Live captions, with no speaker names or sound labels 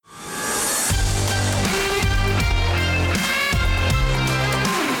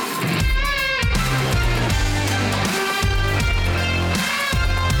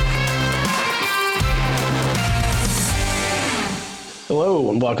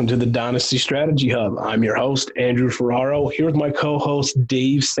and welcome to the Dynasty Strategy Hub. I'm your host, Andrew Ferraro, here with my co-host,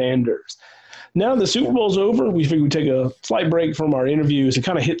 Dave Sanders. Now the Super Bowl's over, we figured we'd take a slight break from our interviews and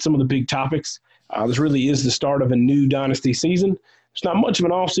kind of hit some of the big topics. This really is the start of a new Dynasty season. It's not much of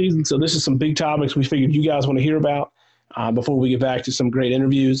an off season, so this is some big topics we figured you guys want to hear about before we get back to some great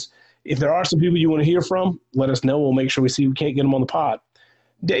interviews. If there are some people you want to hear from, let us know. We'll make sure we see if we can't get them on the pod.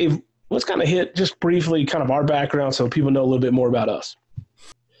 Dave, let's kind of hit just briefly kind of our background so people know a little bit more about us.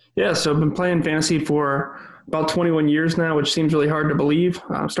 Yeah, so I've been playing fantasy for about 21 years now, which seems really hard to believe.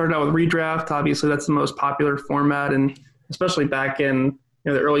 Started out with redraft. Obviously, that's the most popular format, and especially back in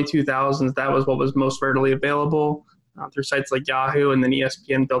the early 2000s, that was what was most readily available through sites like Yahoo, and then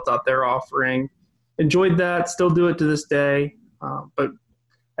ESPN built out their offering. Enjoyed that, still do it to this day, but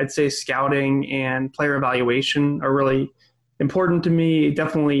I'd say scouting and player evaluation are really important to me.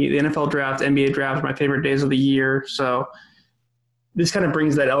 Definitely the NFL draft, NBA draft are my favorite days of the year, so this kind of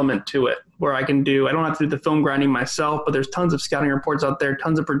brings that element to it where I don't have to do the film grinding myself, but there's tons of scouting reports out there,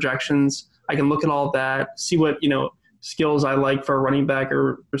 tons of projections. I can look at all that, see what, skills I like for a running back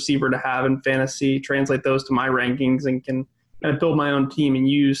or receiver to have in fantasy, translate those to my rankings, and can kind of build my own team and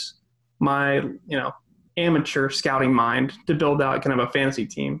use my, amateur scouting mind to build out kind of a fantasy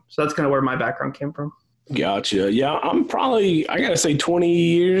team. So that's kind of where my background came from. Gotcha. Yeah, I'm probably, I got to say 20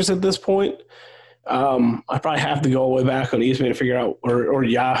 years at this point. I probably have to go all the way back on ESPN to figure out, or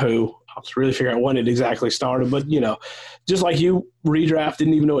Yahoo, to really figure out when it exactly started. But, just like you, redraft,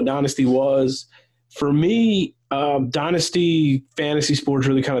 didn't even know what Dynasty was. For me, Dynasty fantasy sports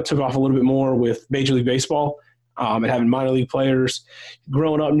really kind of took off a little bit more with Major League Baseball and having minor league players.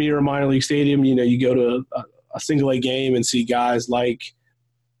 Growing up near a minor league stadium, you go to a single-A game and see guys like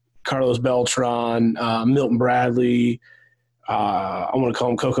Carlos Beltran, Milton Bradley, I want to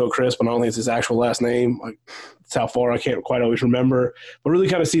call him Coco Crisp, but I don't think it's his actual last name. That's how far I can't quite always remember. But really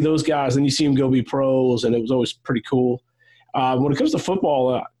kind of see those guys, and you see them go be pros, and it was always pretty cool. When it comes to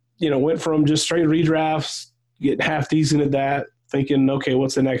football, went from just straight redrafts, getting half decent at that, thinking, okay,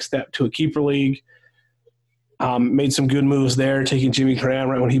 what's the next step to a keeper league? Made some good moves there, taking Jimmy Graham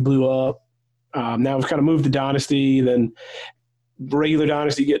right when he blew up. Now we've kind of moved to Dynasty, then regular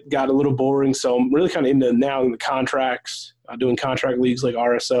Dynasty got a little boring, so I'm really kind of into now in the contracts, doing contract leagues like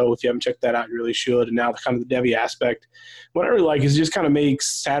RSO. If you haven't checked that out, you really should. And now kind of the Devy aspect. What I really like is just kind of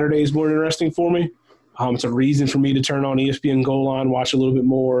makes Saturdays more interesting for me. It's a reason for me to turn on ESPN Goal Line, watch a little bit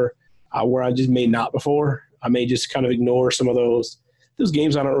more where I just may not before. I may just kind of ignore some of those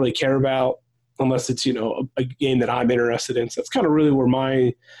games I don't really care about unless it's, a game that I'm interested in. So that's kind of really where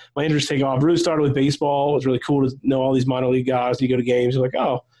my interest take off. It really started with baseball. It was really cool to know all these minor league guys. You go to games, you're like,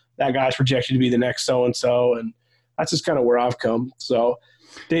 oh, that guy's projected to be the next so-and-so. And that's just kind of where I've come. So,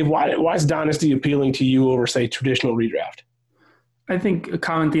 Dave, why is Dynasty appealing to you over, say, traditional redraft? I think a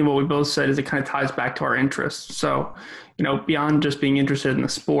common theme, what we both said, is it kind of ties back to our interests. So, beyond just being interested in the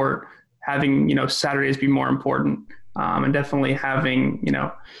sport, having, Saturdays be more important, and definitely having,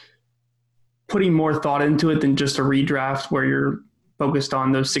 putting more thought into it than just a redraft where you're focused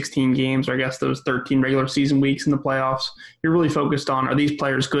on those 16 games, or I guess those 13 regular season weeks in the playoffs. You're really focused on, are these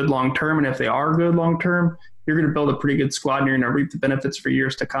players good long-term? And if they are good long-term, you're going to build a pretty good squad and you're going to reap the benefits for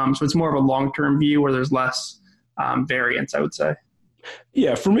years to come. So it's more of a long-term view where there's less variance, I would say.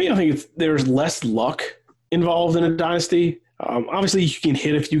 Yeah, for me, I think there's less luck involved in a dynasty. Obviously, you can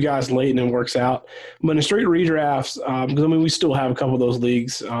hit a few guys late and it works out. But in straight redrafts, because, we still have a couple of those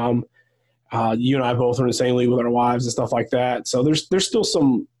leagues. You and I both are in the same league with our wives and stuff like that. So there's still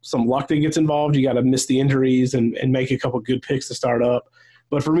some luck that gets involved. You got to miss the injuries and make a couple of good picks to start up.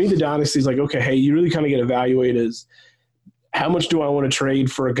 But for me, the dynasty is like, okay, hey, you really kind of get evaluated as how much do I want to trade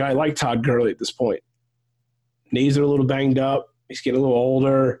for a guy like Todd Gurley at this point? Knees are a little banged up. He's getting a little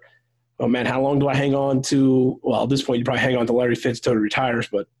older. Oh, man, how long do I hang on to? Well, at this point, you probably hang on to Larry Fitz till he retires,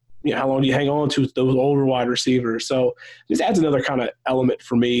 but how long do you hang on to those older wide receivers? So this adds another kind of element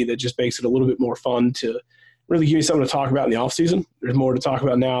for me that just makes it a little bit more fun to really give me something to talk about in the offseason. There's more to talk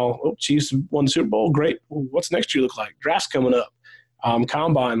about now. Oh, Chiefs won the Super Bowl. Great. Well, what's next year look like? Draft's coming up.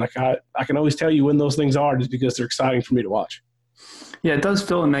 Combine. Like I can always tell you when those things are just because they're exciting for me to watch. Yeah, it does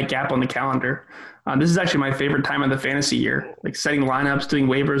fill in that gap on the calendar. This is actually my favorite time of the fantasy year, like setting lineups, doing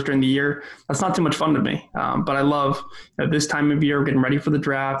waivers during the year. That's not too much fun to me. But I love this time of year, getting ready for the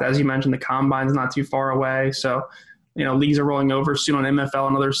draft. As you mentioned, the combine's not too far away. So, leagues are rolling over soon on MFL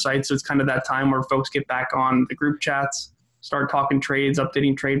and other sites. So it's kind of that time where folks get back on the group chats, start talking trades,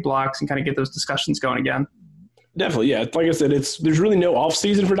 updating trade blocks, and kind of get those discussions going again. Definitely, yeah. Like I said, there's really no off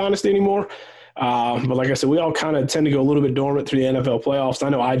season for Dynasty anymore. But like I said, we all kind of tend to go a little bit dormant through the NFL playoffs. I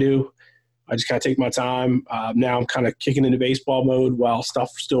know I do. I just kind of take my time. Now I'm kind of kicking into baseball mode while stuff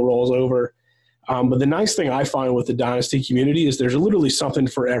still rolls over. But the nice thing I find with the Dynasty community is there's literally something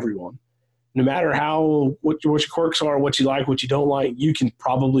for everyone. No matter what your quirks are, what you like, what you don't like, you can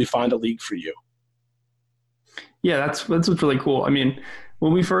probably find a league for you. Yeah, that's what's really cool. I mean,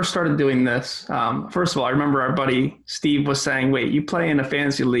 when we first started doing this, first of all, I remember our buddy Steve was saying, "Wait, you play in a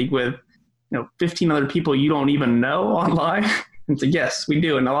fantasy league with 15 other people you don't even know online?" And it's like, yes, we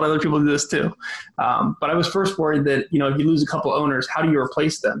do, and a lot of other people do this too. But I was first worried that if you lose a couple owners, how do you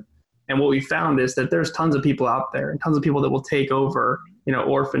replace them? And what we found is that there's tons of people out there and tons of people that will take over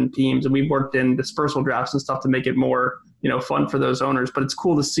orphan teams, and we've worked in dispersal drafts and stuff to make it more fun for those owners. But it's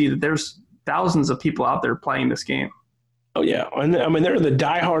cool to see that there's thousands of people out there playing this game. Oh yeah, and I mean they're the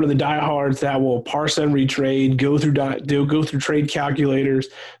diehard of the diehards that will parse and retrade, go through trade calculators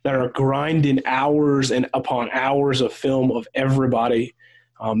that are grinding hours and upon hours of film of everybody.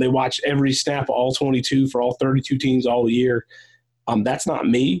 They watch every snap of all 22 for all 32 teams all year. That's not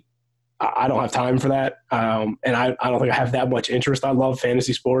me. I don't have time for that, and I don't think I have that much interest. I love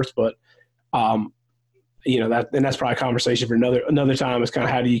fantasy sports, but that's probably a conversation for another time. Is kind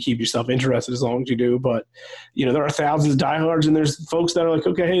of how do you keep yourself interested as long as you do. But there are thousands of diehards, and there's folks that are like,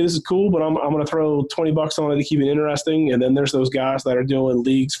 okay, hey, this is cool, but I'm going to throw $20 on it to keep it interesting. And then there's those guys that are doing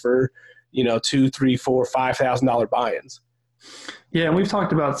leagues for $2,000, $3,000, $4,000, $5,000 buy-ins. Yeah, and we've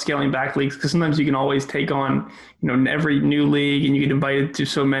talked about scaling back leagues because sometimes you can always take on, every new league, and you get invited to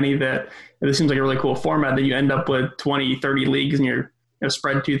so many that this seems like a really cool format that you end up with 20, 30 leagues and you're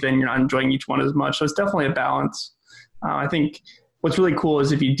spread too thin. You're not enjoying each one as much. So it's definitely a balance. I think what's really cool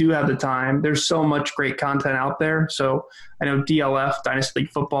is if you do have the time, there's so much great content out there. So I know DLF, Dynasty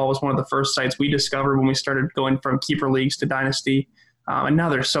League Football, was one of the first sites we discovered when we started going from keeper leagues to Dynasty. And now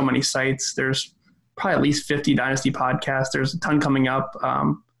there's so many sites. There's probably at least 50 Dynasty podcasts. There's a ton coming up.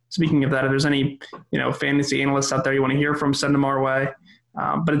 Speaking of that, if there's any, fantasy analysts out there you want to hear from, send them our way.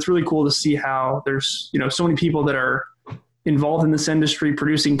 But it's really cool to see how there's, so many people that are involved in this industry,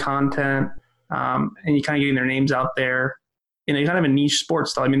 producing content, and you kind of getting their names out there in a kind of a niche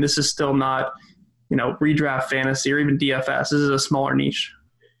sports style. I mean, this is still not, redraft fantasy or even DFS. This is a smaller niche.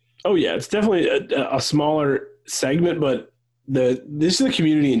 Oh yeah, it's definitely a smaller segment, but this is the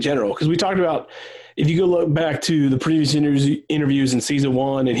community in general. Because we talked about, if you go look back to the previous interviews in season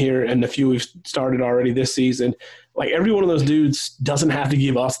 1 and here and the few we've started already this season, like every one of those dudes doesn't have to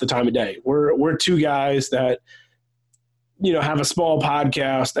give us the time of day. We're two guys that have a small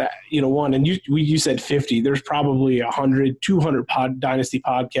podcast that, one, and you said 50, there's probably 100, 200 Dynasty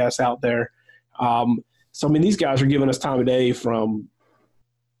podcasts out there. So, I mean, these guys are giving us time of day from,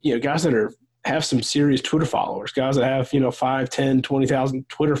 guys that have some serious Twitter followers, guys that have, 5, 10, 20,000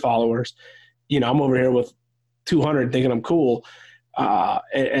 Twitter followers. I'm over here with 200 thinking I'm cool.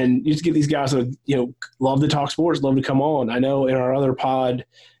 And you just get these guys that, love to talk sports, love to come on. I know in our other pod,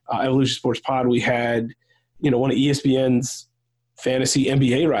 Evolution Sports Pod, we had, one of ESPN's fantasy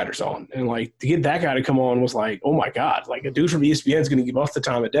NBA writers on. And like to get that guy to come on was like, oh my God, like a dude from ESPN is going to give us the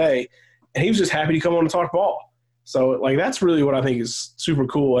time of day. And he was just happy to come on and talk ball. So like, that's really what I think is super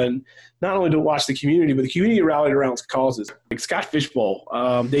cool. And not only to watch the community, but the community rallied around causes like Scott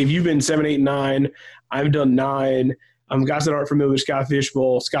Fishbowl. Dave, you've been 7, 8, 9. I've done 9. Guys that aren't familiar with Scott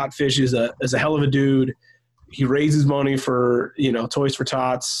Fishbowl, Scott Fish is a hell of a dude. He raises money for, Toys for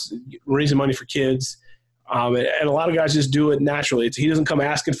Tots, raising money for kids. And a lot of guys just do it naturally. He doesn't come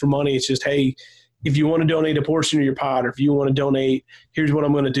asking for money. It's just, hey, if you want to donate a portion of your pot, or if you want to donate, here's what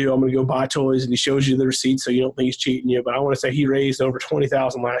I'm going to do. I'm going to go buy toys, and he shows you the receipt so you don't think he's cheating you. But I want to say he raised over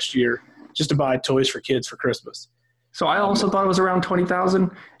 $20,000 last year just to buy toys for kids for Christmas. So I also thought it was around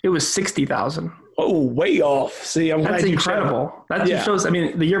 20,000. It was 60,000. Oh, way off. See, I'm that's glad incredible. That just shows. I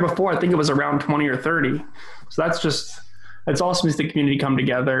mean, the year before, I think it was around 20 or 30. So it's awesome to see the community come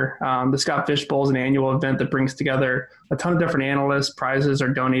together. The Scott Fish Bowl is an annual event that brings together a ton of different analysts. Prizes are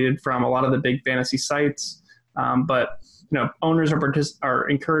donated from a lot of the big fantasy sites. But owners are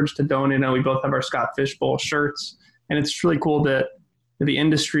encouraged to donate. We both have our Scott Fish Bowl shirts, and it's really cool that the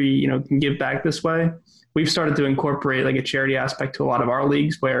industry, can give back this way. We've started to incorporate like a charity aspect to a lot of our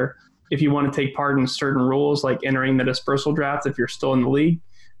leagues, where if you want to take part in certain rules, like entering the dispersal draft, if you're still in the league,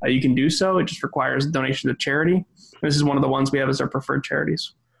 you can do so. It just requires a donation to charity. This is one of the ones we have as our preferred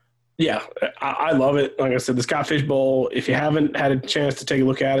charities. Yeah, I love it. Like I said, the Scott Fish Bowl, if you haven't had a chance to take a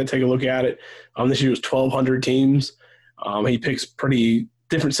look at it, take a look at it. This year was 1,200 teams. He picks pretty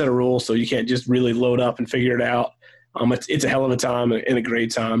different set of rules, so you can't just really load up and figure it out. It's a hell of a time and a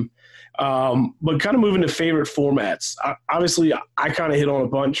great time. But kind of moving to favorite formats. Obviously, I kind of hit on a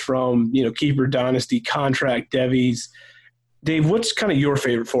bunch from, Keeper, Dynasty, Contract, Devies. Dave, what's kind of your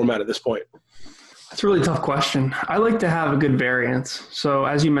favorite format at this point? That's a really tough question. I like to have a good variance. So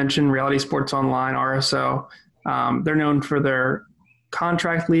as you mentioned, Reality Sports Online, RSO, they're known for their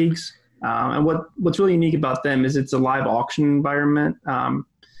contract leagues. And what's really unique about them is it's a live auction environment.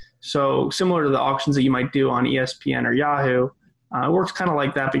 So similar to the auctions that you might do on ESPN or Yahoo, it works kind of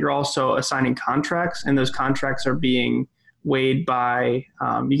like that, but you're also assigning contracts, and those contracts are being weighed by,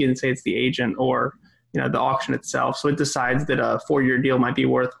 you can say it's the agent or the auction itself. So it decides that a 4-year deal might be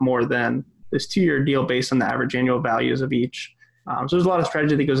worth more than this 2-year deal based on the average annual values of each. So there's a lot of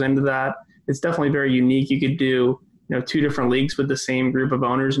strategy that goes into that. It's definitely very unique. You could do 2 different leagues with the same group of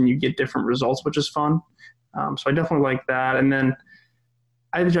owners and you get different results, which is fun. So I definitely like that. And then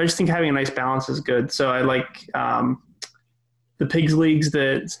I just think having a nice balance is good. So I like the pigs leagues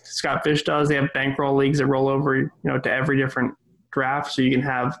that Scott Fish does. They have bankroll leagues that roll over to every different draft. So you can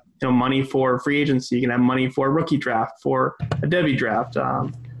have money for free agency. You can have money for a rookie draft, for a Devy draft.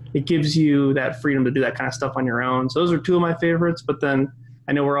 It gives you that freedom to do that kind of stuff on your own. So those are 2 of my favorites. But then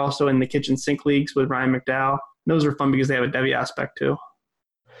I know we're also in the kitchen sink leagues with Ryan McDowell. Those are fun because they have a Devy aspect too.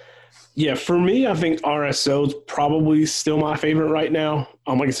 Yeah, for me, I think RSO is probably still my favorite right now.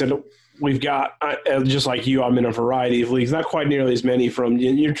 Like I said, we've got, just like you, I'm in a variety of leagues, not quite nearly as many from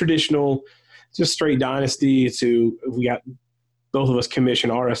your traditional, just straight dynasty to we got both of us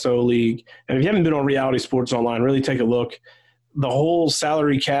commission RSO league. And if you haven't been on Reality Sports Online, really take a look. The whole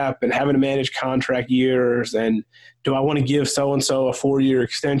salary cap and having to manage contract years and do I want to give so-and-so a 4-year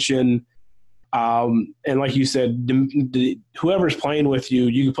extension? And like you said, whoever's playing with you,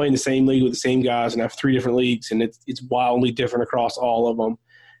 you can play in the same league with the same guys and have 3 different leagues, and it's wildly different across all of them.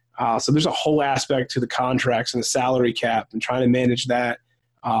 So there's a whole aspect to the contracts and the salary cap and trying to manage that.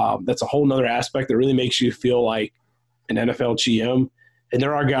 That's a whole nother aspect that really makes you feel like an NFL GM. And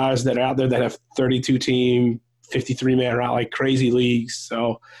there are guys that are out there that have 32-team, 53-man route, like crazy leagues.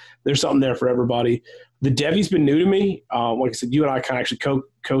 So there's something there for everybody. The Devy's been new to me. Like I said, you and I kind of actually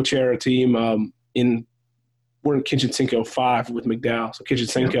co-chair a team we're in Kitchen Cinco 5 with McDowell, so Kitchen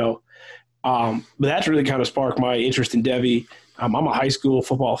Cinco. But that's really kind of sparked my interest in Devy. I'm a high school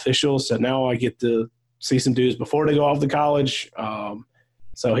football official, so now I get to see some dudes before they go off to college.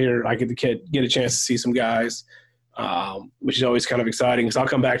 So here I get to get a chance to see some guys, which is always kind of exciting because I'll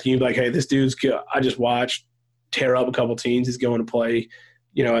come back to you and be like, hey, this dude's good. I just watched tear up a couple teams. He's going to play,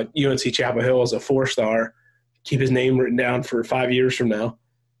 at UNC Chapel Hill as a 4-star, keep his name written down for 5 years from now.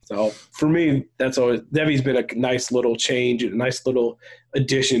 So for me, that's always Devy's been a nice little change, a nice little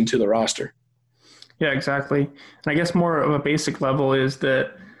addition to the roster. Yeah, exactly. And I guess more of a basic level is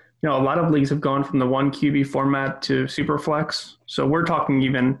that, a lot of leagues have gone from the 1 QB format to Superflex. So we're talking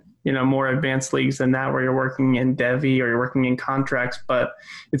even, more advanced leagues than that where you're working in Devy or you're working in contracts. But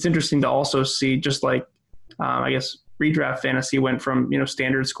it's interesting to also see just like, I guess, redraft fantasy went from,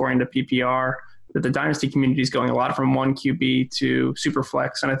 standard scoring to PPR, that the dynasty community is going a lot from 1 QB to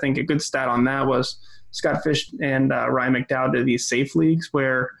Superflex. And I think a good stat on that was Scott Fish and Ryan McDowell did these safe leagues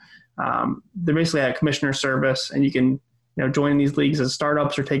where they're basically at commissioner service and you can join these leagues as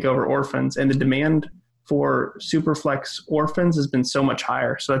startups or take over orphans. And the demand for Superflex orphans has been so much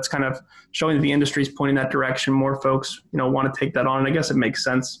higher. So that's kind of showing that the industry is pointing that direction. More folks, want to take that on. And I guess it makes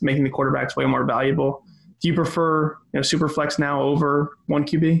sense, making the quarterbacks way more valuable. Do you prefer Superflex now over 1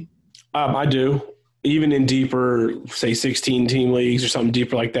 QB? I do. Even in deeper, say 16-team leagues or something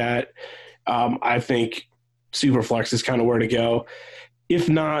deeper like that, I think Superflex is kind of where to go. If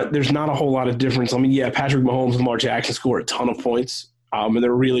not, there's not a whole lot of difference. I mean, yeah, Patrick Mahomes and Lamar Jackson score a ton of points, and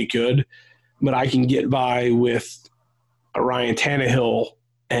they're really good. But I can get by with a Ryan Tannehill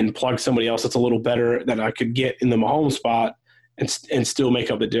and plug somebody else that's a little better that I could get in the Mahomes spot and still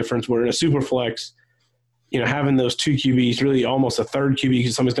make up the difference. Where in a Superflex, having those 2 QBs, really almost a third QB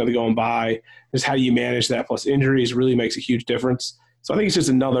because somebody's going to go and buy, just how you manage that plus injuries really makes a huge difference. So I think it's just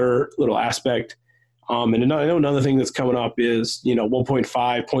another little aspect. And I know another thing that's coming up is,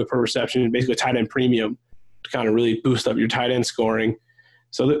 1.5 point per reception, basically a tight end premium to kind of really boost up your tight end scoring.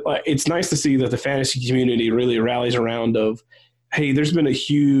 So it's nice to see that the fantasy community really rallies around of, hey, there's been a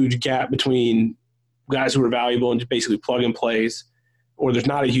huge gap between guys who are valuable and just basically plug and plays, or there's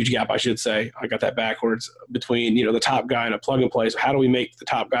not a huge gap, I should say. I got that backwards, between, the top guy and a plug and play. So how do we make the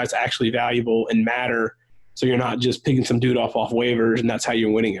top guys actually valuable and matter so you're not just picking some dude off waivers and that's how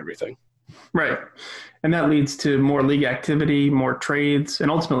you're winning everything? Right. And that leads to more league activity, more trades, and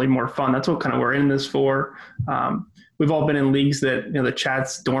ultimately more fun. That's what kind of we're in this for. We've all been in leagues that, the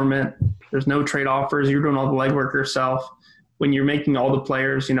chat's dormant. There's no trade offers. You're doing all the legwork yourself. When you're making all the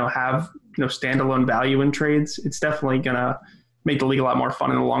players, have, standalone value in trades, it's definitely going to make the league a lot more fun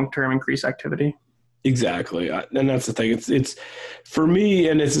in the long term, increase activity. Exactly. And that's the thing. It's for me,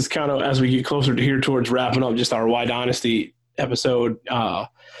 and this is kind of as we get closer to here towards wrapping up just our Y Dynasty episode.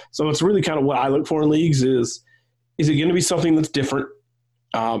 So it's really kind of what I look for in leagues is it going to be something that's different?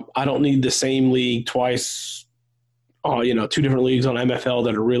 I don't need the same league twice, two different leagues on MFL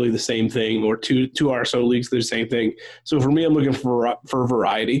that are really the same thing, or two RSO leagues that are the same thing. So for me, I'm looking for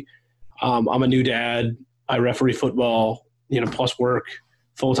variety. I'm a new dad. I referee football, plus work,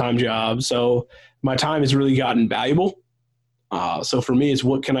 full-time job. So my time has really gotten valuable. So for me, it's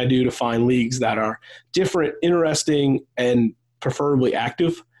what can I do to find leagues that are different, interesting, and preferably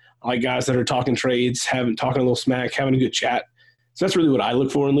active. I like guys that are talking trades, talking a little smack, having a good chat. So that's really what I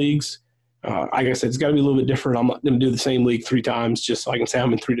look for in leagues. Like I said, it's got to be a little bit different. I'm not going to do the same league 3 times just so I can say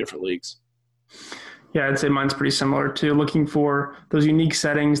I'm in 3 different leagues. Yeah, I'd say mine's pretty similar too. Looking for those unique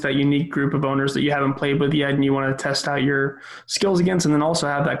settings, that unique group of owners that you haven't played with yet and you want to test out your skills against, and then also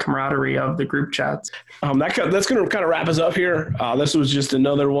have that camaraderie of the group chats. That's going to kind of wrap us up here. This was just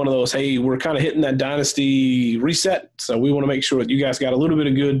another one of those, hey, we're kind of hitting that dynasty reset. So we want to make sure that you guys got a little bit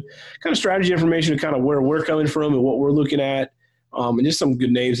of good kind of strategy information, kind of where we're coming from and what we're looking at. And just some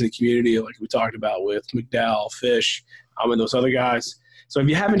good names in the community like we talked about with McDowell, Fish, and those other guys. So if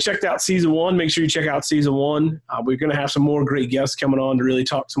you haven't checked out Season 1, make sure you check out Season 1. We're going to have some more great guests coming on to really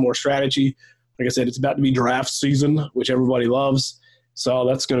talk some more strategy. Like I said, it's about to be draft season, which everybody loves. So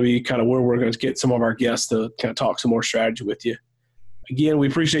that's going to be kind of where we're going to get some of our guests to kind of talk some more strategy with you. Again, we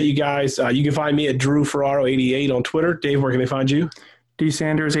appreciate you guys. You can find me at Drew Ferraro88 on Twitter. Dave, where can they find you? D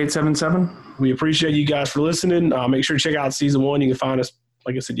Sanders 877. We appreciate you guys for listening. Make sure to check out Season 1. You can find us,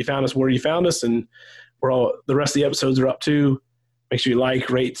 like I said, you found us where you found us, and the rest of the episodes are up too. Make sure you like,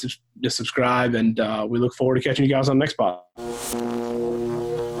 rate, just subscribe, and we look forward to catching you guys on the next pod.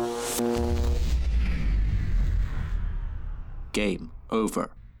 Game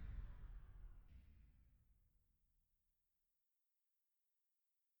over.